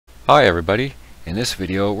Hi everybody, in this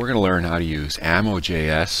video we're going to learn how to use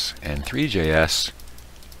Ammo.js and Three.js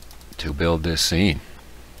to build this scene.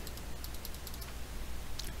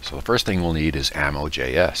 So the first thing we'll need is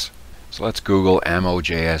Ammo.js. So let's Google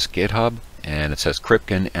Ammo.js Github, and it says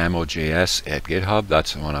Kripken Ammo.js at GitHub.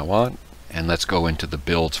 That's the one I want. And let's go into the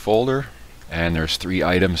builds folder, and there's 3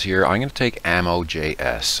 items here. I'm going to take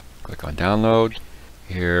Ammo.js. Click on download.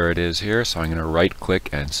 Here it is here, so I'm going to right click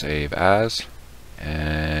and save as.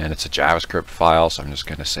 And it's a JavaScript file, so I'm just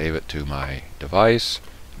going to save it to my device.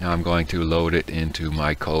 Now I'm going to load it into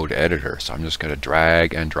my code editor, so I'm just going to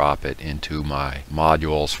drag and drop it into my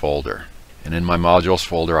modules folder. And in my modules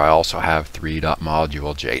folder I also have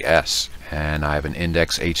Three.module.js, and I have an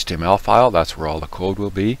index.html file. That's where all the code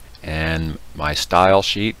will be. And my style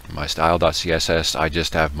sheet, my style.css, I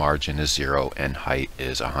just have margin is 0 and height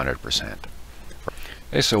is 100%.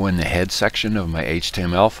 Okay, so in the head section of my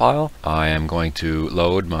HTML file, I am going to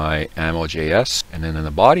load my Ammo.js, and then in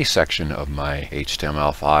the body section of my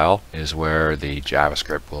HTML file is where the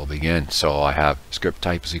JavaScript will begin. So I have script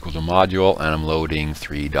type is equal to module, and I'm loading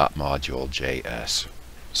Three.module.js.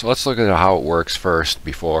 So let's look at how it works first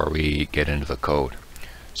before we get into the code.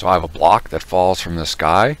 So I have a block that falls from the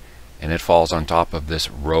sky, and it falls on top of this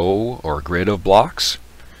row or grid of blocks,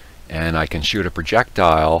 and I can shoot a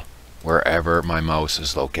projectile wherever my mouse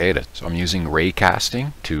is located. So I'm using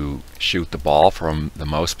raycasting to shoot the ball from the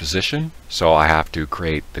mouse position. So I have to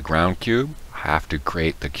create the ground cube, I have to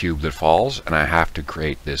create the cube that falls, and I have to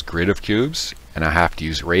create this grid of cubes, and I have to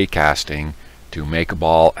use raycasting to make a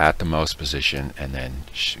ball at the mouse position and then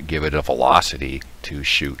give it a velocity to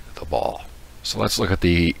shoot the ball. So let's look at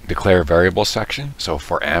the declare variable section. So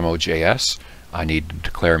for Ammo.js, I need to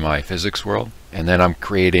declare my physics world, and then I'm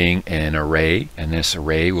creating an array, and this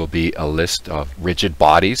array will be a list of rigid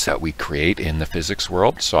bodies that we create in the physics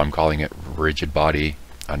world. So I'm calling it rigid body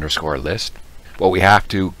underscore list. Well, we have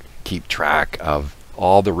to keep track of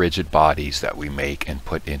all the rigid bodies that we make and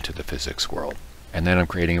put into the physics world. And then I'm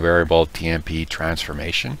creating a variable TMP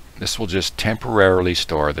transformation. This will just temporarily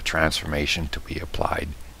store the transformation to be applied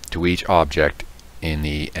to each object in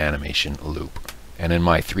the animation loop. And in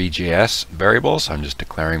my Three.js variables, I'm just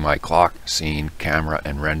declaring my clock, scene, camera,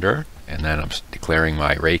 and render. And then I'm declaring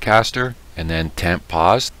my raycaster, and then temp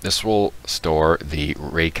pause. This will store the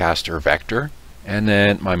raycaster vector. And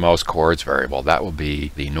then my mouse chords variable. That will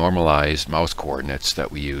be the normalized mouse coordinates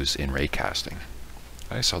that we use in raycasting.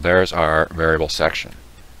 Okay, so there's our variable section.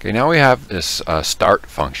 Okay, now we have this start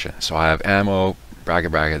function. So I have ammo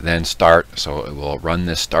bracket bracket then start, so it will run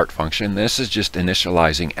this start function. This is just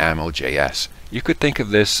initializing Ammo.js. You could think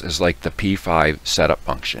of this as like the P5 setup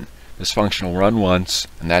function. This function will run once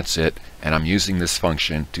and that's it, and I'm using this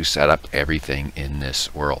function to set up everything in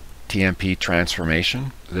this world. TMP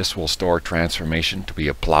transformation, this will store transformation to be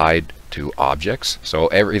applied to objects. So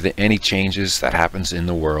any changes that happens in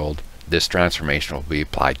the world, this transformation will be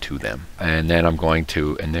applied to them. And then I'm going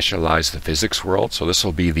to initialize the physics world, so this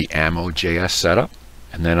will be the Ammo.js setup.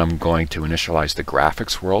 And then I'm going to initialize the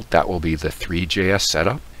graphics world, that will be the Three.js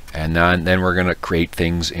setup. And then we're going to create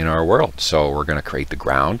things in our world. So we're going to create the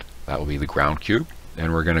ground, that will be the ground cube.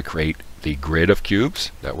 Then we're going to create the grid of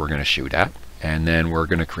cubes that we're going to shoot at. And then we're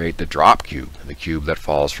going to create the drop cube, the cube that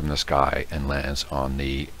falls from the sky and lands on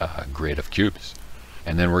the grid of cubes.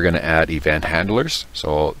 And then we're going to add event handlers,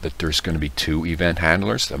 so that there's going to be 2 event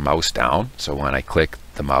handlers, the mouse down, so when I click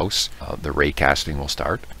the mouse, the raycasting will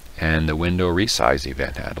start, and the window resize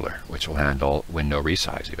event handler, which will handle window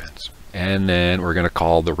resize events. And then we're going to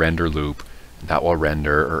call the render loop, that will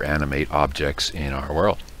render or animate objects in our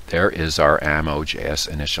world. There is our Ammo.js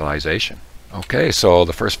initialization. Okay, so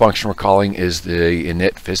the first function we're calling is the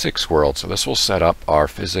init physics world. So this will set up our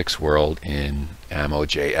physics world in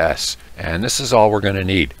Ammo.js. And this is all we're going to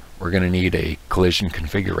need. We're going to need a collision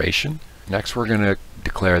configuration. Next, we're going to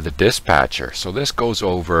declare the dispatcher. So this goes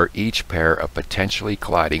over each pair of potentially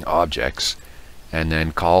colliding objects and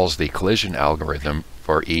then calls the collision algorithm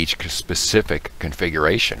for each specific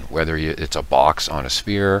configuration. Whether it's a box on a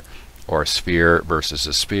sphere or a sphere versus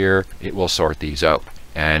a sphere, it will sort these out.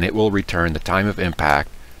 And it will return the time of impact,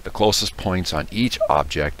 the closest points on each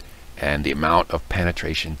object, and the amount of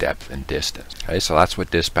penetration depth and distance. Okay, so that's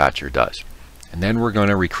what dispatcher does. And then we're going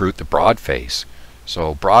to recruit the broad phase.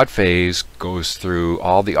 So broad phase goes through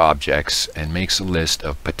all the objects and makes a list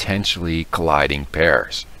of potentially colliding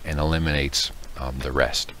pairs and eliminates the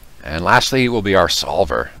rest. And lastly will be our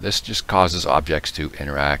solver. This just causes objects to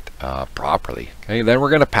interact properly. Okay, then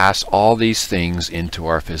we're going to pass all these things into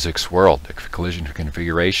our physics world: the collision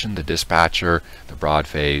configuration, the dispatcher, the broad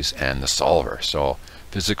phase, and the solver. So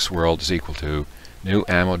physics world is equal to new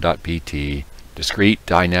ammo.pt discrete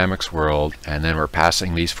dynamics world, and then we're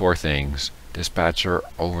passing these four things: dispatcher,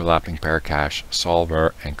 overlapping pair cache,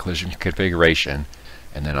 solver, and collision configuration.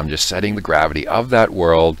 And then I'm just setting the gravity of that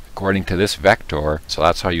world according to this vector. So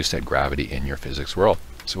that's how you set gravity in your physics world.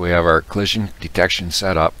 So we have our collision detection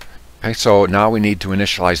set up. Okay, so now we need to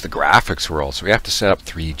initialize the graphics world. So we have to set up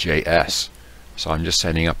Three.js. So I'm just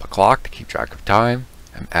setting up a clock to keep track of time.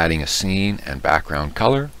 I'm adding a scene and background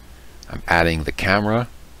color. I'm adding the camera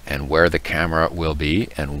and where the camera will be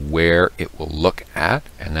and where it will look at.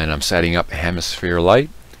 And then I'm setting up a hemisphere light,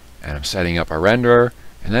 and I'm setting up a renderer,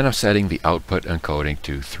 and then I'm setting the output encoding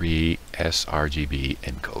to 3sRGB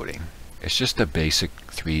encoding. It's just a basic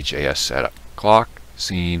Three.js setup: clock,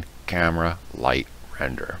 scene, camera, light,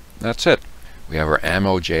 render. That's it. We have our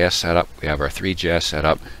AmmoJS setup, we have our Three.js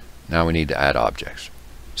setup. Now we need to add objects.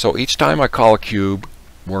 So each time I call a cube,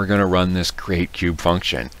 we're going to run this create cube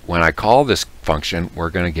function. When I call this function,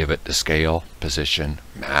 we're going to give it the scale, position,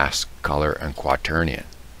 mass, color, and quaternion.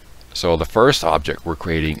 So the first object we're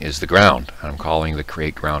creating is the ground, and I'm calling the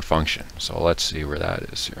create ground function. So let's see where that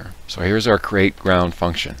is here. So here's our create ground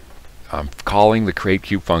function. I'm calling the create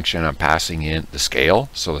cube function. I'm passing in the scale.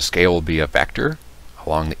 So the scale will be a vector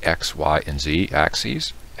along the x, y, and z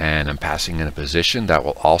axes. And I'm passing in a position that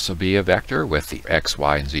will also be a vector with the x,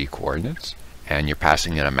 y, and z coordinates. And you're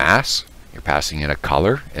passing in a mass, you're passing in a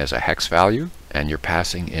color as a hex value, and you're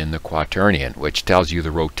passing in the quaternion, which tells you the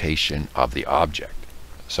rotation of the object.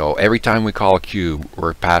 So every time we call a cube,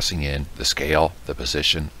 we're passing in the scale, the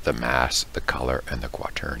position, the mass, the color, and the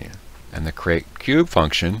quaternion. And the create cube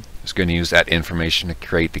function is going to use that information to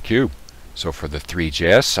create the cube. So for the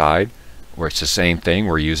Three.js side, where it's the same thing,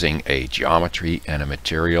 we're using a geometry and a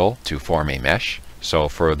material to form a mesh. So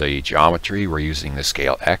for the geometry, we're using the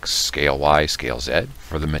scale X, scale Y, scale Z.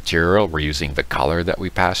 For the material, we're using the color that we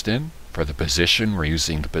passed in. For the position, we're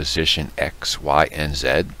using the position X, Y, and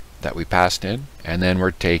Z that we passed in. And then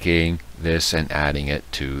we're taking this and adding it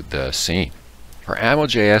to the scene. For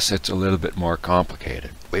AmmoJS, it's a little bit more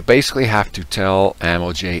complicated. We basically have to tell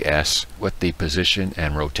AmmoJS what the position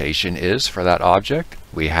and rotation is for that object.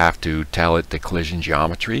 We have to tell it the collision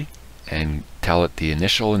geometry and tell it the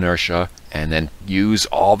initial inertia, and then use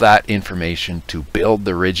all that information to build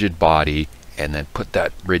the rigid body and then put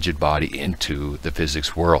that rigid body into the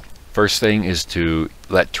physics world. First thing is to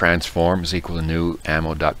let transform is equal to new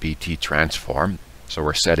ammo.bt transform. So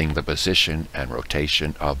we're setting the position and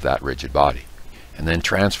rotation of that rigid body. And then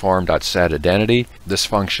transform.set identity. This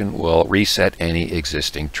function will reset any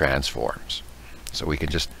existing transforms. So we can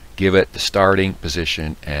just give it the starting,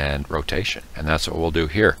 position, and rotation. And that's what we'll do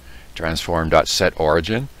here. Transform.set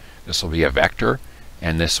origin. This will be a vector,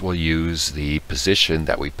 and this will use the position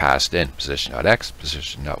that we passed in. Position.x,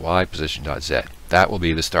 position.y, position.z. That will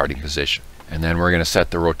be the starting position. And then we're going to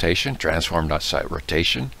set the rotation. Transform.set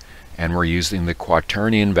rotation. And we're using the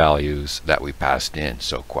quaternion values that we passed in.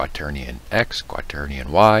 So quaternion x, quaternion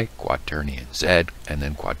y, quaternion z, and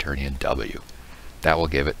then quaternion w. That will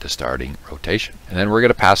give it the starting rotation. And then we're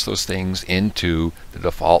going to pass those things into the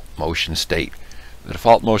default motion state. The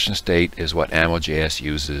default motion state is what AmmoJS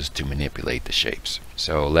uses to manipulate the shapes.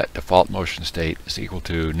 So let default motion state is equal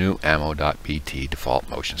to new ammo.bt default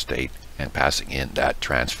motion state, and passing in that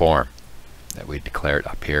transform that we declared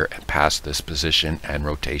up here and pass this position and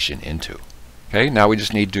rotation into. Okay, now we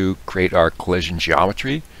just need to create our collision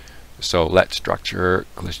geometry. So let structure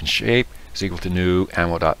collision shape is equal to new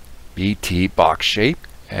ammo.bt box shape,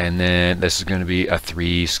 and then this is going to be a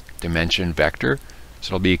 3-dimension vector, so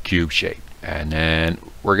it'll be a cube shape. And then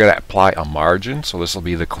we're going to apply a margin, so this will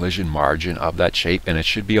be the collision margin of that shape, and it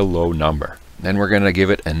should be a low number. Then we're going to give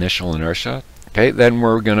it initial inertia. Okay, then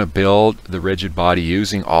we're going to build the rigid body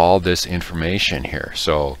using all this information here.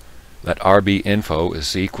 So let rb info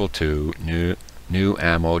is equal to new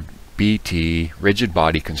ammo.bt rigid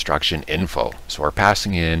body construction info. So we're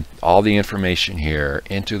passing in all the information here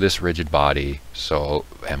into this rigid body so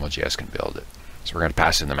AmmoJS can build it. So we're going to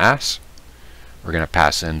pass in the mass. We're going to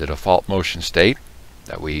pass in the default motion state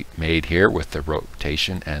that we made here with the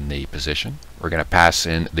rotation and the position. We're going to pass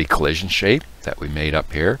in the collision shape that we made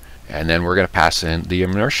up here. And then we're going to pass in the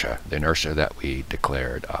inertia that we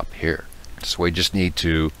declared up here. So we just need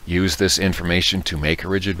to use this information to make a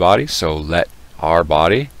rigid body. So let r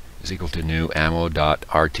body is equal to new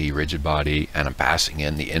ammo.rt rigid body, and I'm passing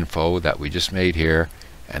in the info that we just made here.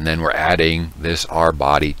 And then we're adding this r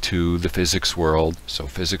body to the physics world. So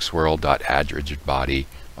physics world.add rigid body,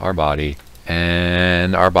 r body,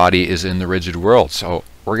 and our body is in the rigid world. So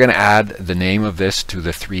we're going to add the name of this to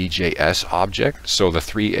the Three.js object. So the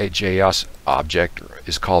Three.js object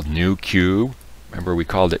is called new cube. Remember, we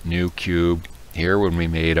called it new cube here when we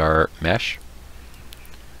made our mesh.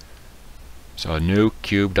 So new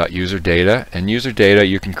cube.userData, and user data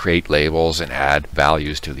you can create labels and add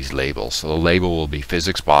values to these labels. So the label will be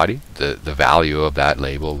physics body. The value of that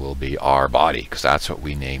label will be our body, because that's what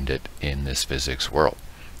we named it in this physics world.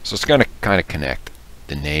 So it's going to kind of connect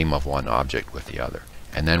the name of one object with the other.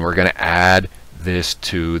 And then we're going to add this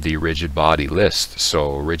to the rigid body list.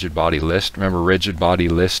 So rigid body list, remember rigid body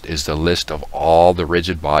list is the list of all the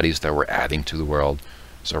rigid bodies that we're adding to the world.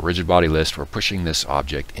 So rigid body list, we're pushing this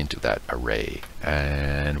object into that array,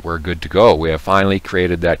 and we're good to go. We have finally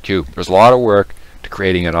created that cube. There's a lot of work to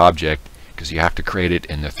creating an object, because you have to create it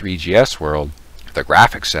in the Three.js world, the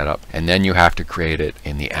graphics setup, and then you have to create it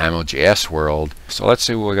in the Ammo.js world. So let's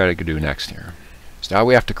see what we got to do next here. So now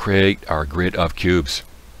we have to create our grid of cubes.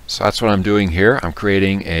 So that's what I'm doing here. I'm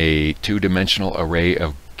creating a two-dimensional array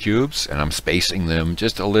of cubes, and I'm spacing them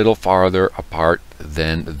just a little farther apart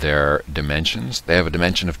than their dimensions. They have a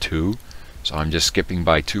dimension of 2, so I'm just skipping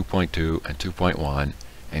by 2.2 and 2.1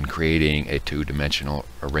 and creating a two-dimensional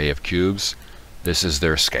array of cubes. This is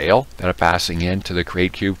their scale that I'm passing into the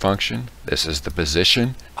create cube function. This is the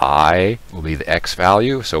position. I will be the x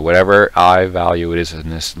value, so whatever I value it is in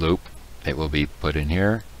this loop, it will be put in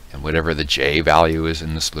here, and whatever the j value is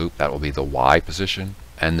in this loop, that will be the y position.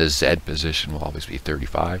 And the z position will always be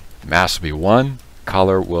 35. The mass will be 1,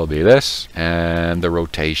 color will be this, and the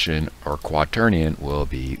rotation or quaternion will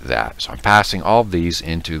be that. So I'm passing all of these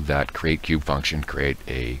into that create cube function, create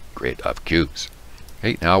a grid of cubes.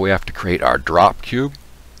 Okay, now we have to create our drop cube.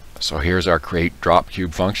 So here's our create drop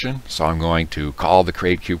cube function. So I'm going to call the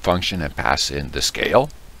create cube function and pass in the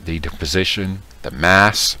scale, the position, the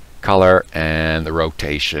mass, color, and the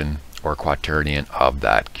rotation or quaternion of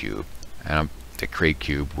that cube. And the create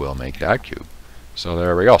cube will make that cube. So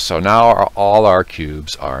there we go. So now all our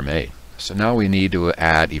cubes are made. So now we need to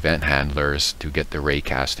add event handlers to get the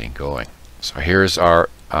raycasting going. So here's our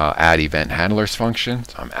add event handlers function.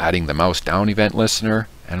 So I'm adding the mouse down event listener,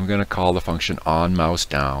 and I'm going to call the function on mouse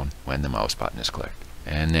down when the mouse button is clicked.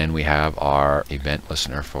 And then we have our event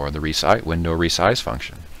listener for the window resize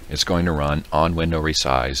function. It's going to run on window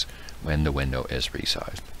resize when the window is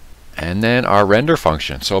resized. And then our render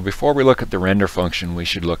function. So before we look at the render function, we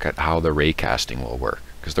should look at how the raycasting will work,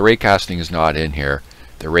 because the raycasting is not in here.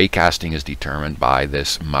 The raycasting is determined by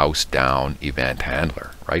this mouse down event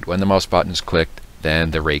handler, right? When the mouse button is clicked,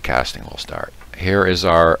 then the raycasting will start. Here is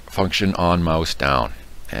our function on mouse down,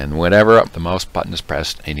 and whenever the mouse button is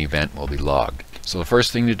pressed, an event will be logged. So the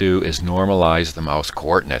first thing to do is normalize the mouse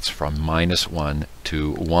coordinates from -1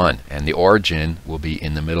 to 1, and the origin will be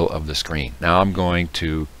in the middle of the screen. Now I'm going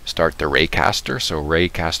to start the raycaster, so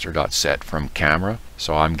raycaster.set from camera.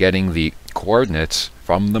 So I'm getting the coordinates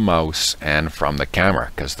from the mouse and from the camera,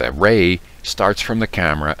 because the ray starts from the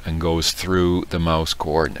camera and goes through the mouse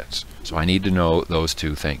coordinates. So I need to know those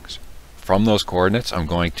two things. From those coordinates, I'm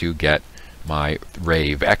going to get my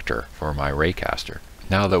ray vector for my raycaster.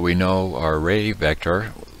 Now that we know our ray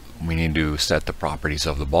vector, we need to set the properties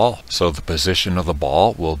of the ball. So the position of the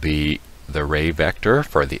ball will be the ray vector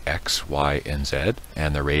for the x, y, and z,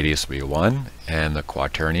 and the radius will be 1, and the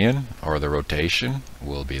quaternion or the rotation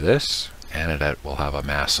will be this, and it will have a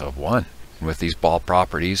mass of 1. And with these ball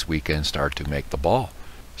properties, we can start to make the ball.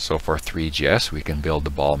 So for Three.js, we can build the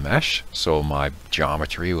ball mesh. So my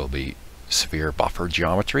geometry will be sphere buffer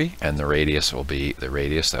geometry, and the radius will be the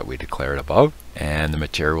radius that we declared above, and the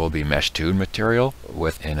material will be mesh tune material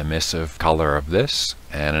with an emissive color of this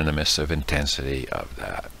and an emissive intensity of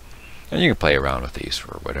that. And you can play around with these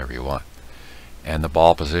for whatever you want. And the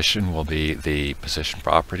ball position will be the position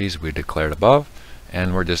properties we declared above,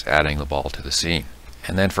 and we're just adding the ball to the scene.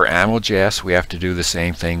 And then for AmmoJS, we have to do the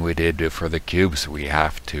same thing we did for the cubes. We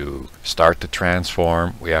have to start the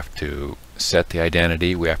transform, we have to set the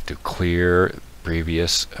identity, we have to clear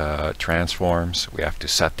previous transforms, we have to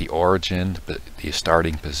set the origin, the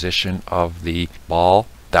starting position of the ball.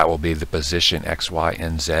 That will be the position x, y,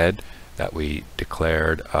 and z that we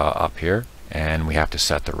declared up here. And we have to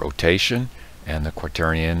set the rotation, and the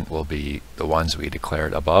quaternion will be the ones we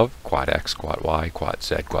declared above, quad x, quad y, quad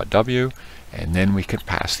z, quad w. And then we can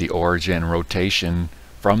pass the origin and rotation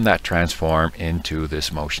from that transform into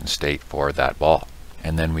this motion state for that ball.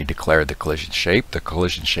 And then we declare the collision shape. The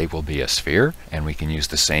collision shape will be a sphere, and we can use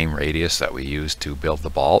the same radius that we used to build the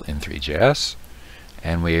ball in Three.js.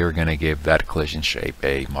 And we are going to give that collision shape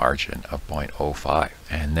a margin of 0.05.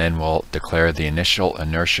 And then we'll declare the initial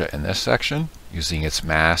inertia in this section using its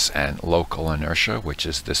mass and local inertia, which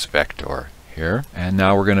is this vector here. And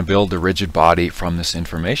now we're going to build the rigid body from this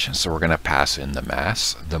information. So we're going to pass in the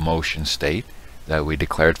mass, the motion state that we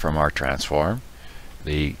declared from our transform,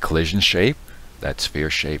 the collision shape, that sphere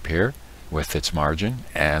shape here, with its margin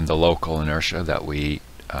and the local inertia that we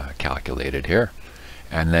calculated here.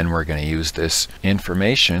 And then we're going to use this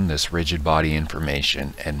information, this rigid body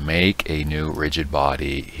information, and make a new rigid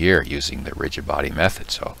body here using the rigid body method.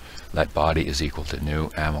 So let body is equal to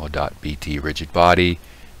new ammo.bt rigid body,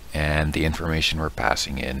 and the information we're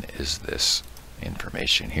passing in is this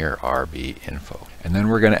information here, rb info. And then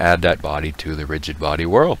we're going to add that body to the rigid body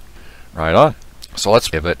world. Right on. So let's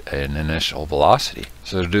give it an initial velocity.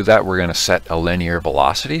 So to do that, we're going to set a linear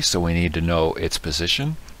velocity, so we need to know its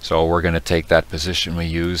position. So we're going to take that position we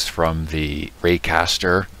used from the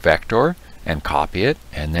raycaster vector and copy it,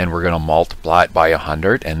 and then we're going to multiply it by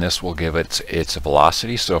 100, and this will give it its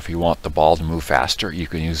velocity. So if you want the ball to move faster, you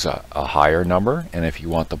can use a higher number, and if you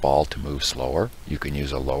want the ball to move slower, you can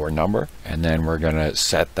use a lower number. And then we're going to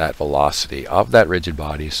set that velocity of that rigid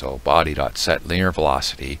body. So body.set linear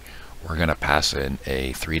velocity, we're going to pass in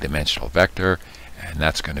a three-dimensional vector, and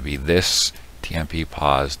that's going to be this TMP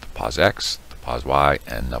pos, the pos x, the pos y,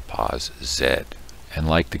 and the pos z. And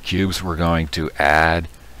like the cubes, we're going to add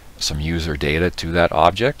some user data to that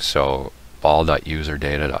object. So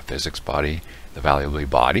ball.userdata.physicsBody, the value will be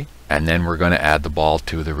body, and then we're going to add the ball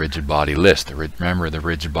to the rigid body list. Remember, the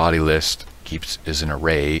rigid body list is an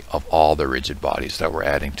array of all the rigid bodies that we're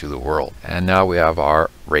adding to the world. And now we have our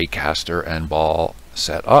raycaster and ball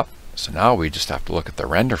set up. So now we just have to look at the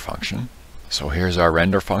render function. So here's our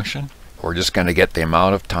render function. We're just going to get the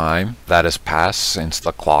amount of time that has passed since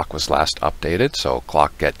the clock was last updated. So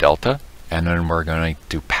clock get delta. And then we're going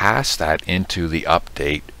to pass that into the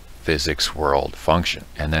update physics world function.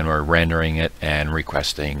 And then we're rendering it and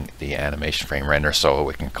requesting the animation frame render, so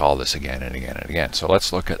we can call this again and again and again. So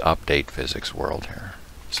let's look at update physics world here.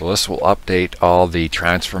 So this will update all the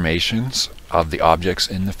transformations of the objects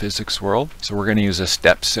in the physics world. So we're going to use a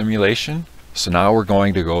step simulation. So now we're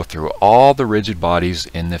going to go through all the rigid bodies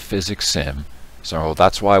in the physics sim. So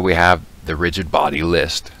that's why we have the rigid body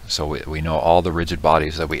list. So we know all the rigid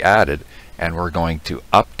bodies that we added, and we're going to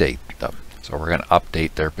update them. So we're going to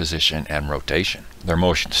update their position and rotation, their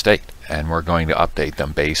motion state, and we're going to update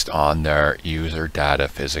them based on their user data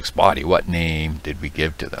physics body. What name did we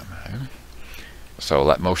give to them? So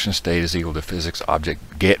let motion state is equal to physics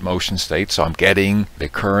object get motion state. So I'm getting the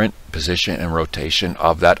current position and rotation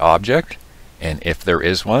of that object, and if there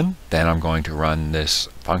is one, then I'm going to run this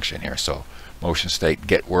function here. So motion state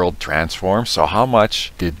get world transform. So how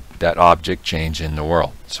much did that object change in the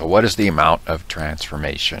world? So what is the amount of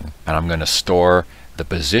transformation? And I'm going to store the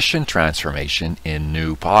position transformation in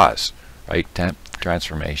new pos, right? Temp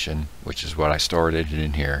transformation, which is what I stored it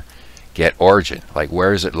in here. Get origin, like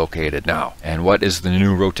where is it located now? And what is the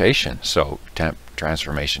new rotation? So temp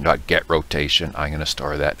transformation dot get rotation, I'm going to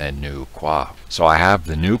store that in new quav. So I have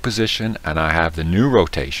the new position and I have the new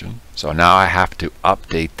rotation. So now I have to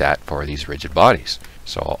update that for these rigid bodies.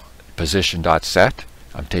 So position dot set,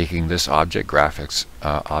 I'm taking this object, graphics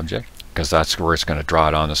object, because that's where it's going to draw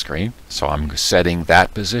it on the screen. So I'm setting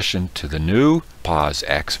that position to the new pos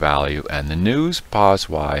x value and the new pos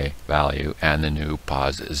y value and the new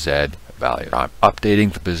pos z value. I'm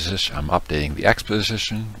updating the position, I'm updating the x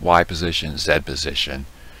position, y position, z position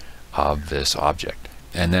of this object.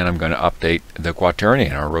 And then I'm going to update the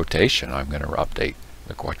quaternion or rotation. I'm going to update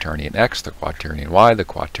the quaternion x, the quaternion y, the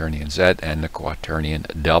quaternion z, and the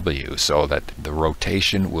quaternion w, so that the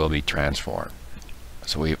rotation will be transformed.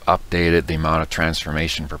 So we've updated the amount of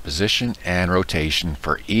transformation for position and rotation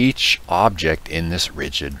for each object in this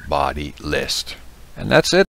rigid body list. And that's it.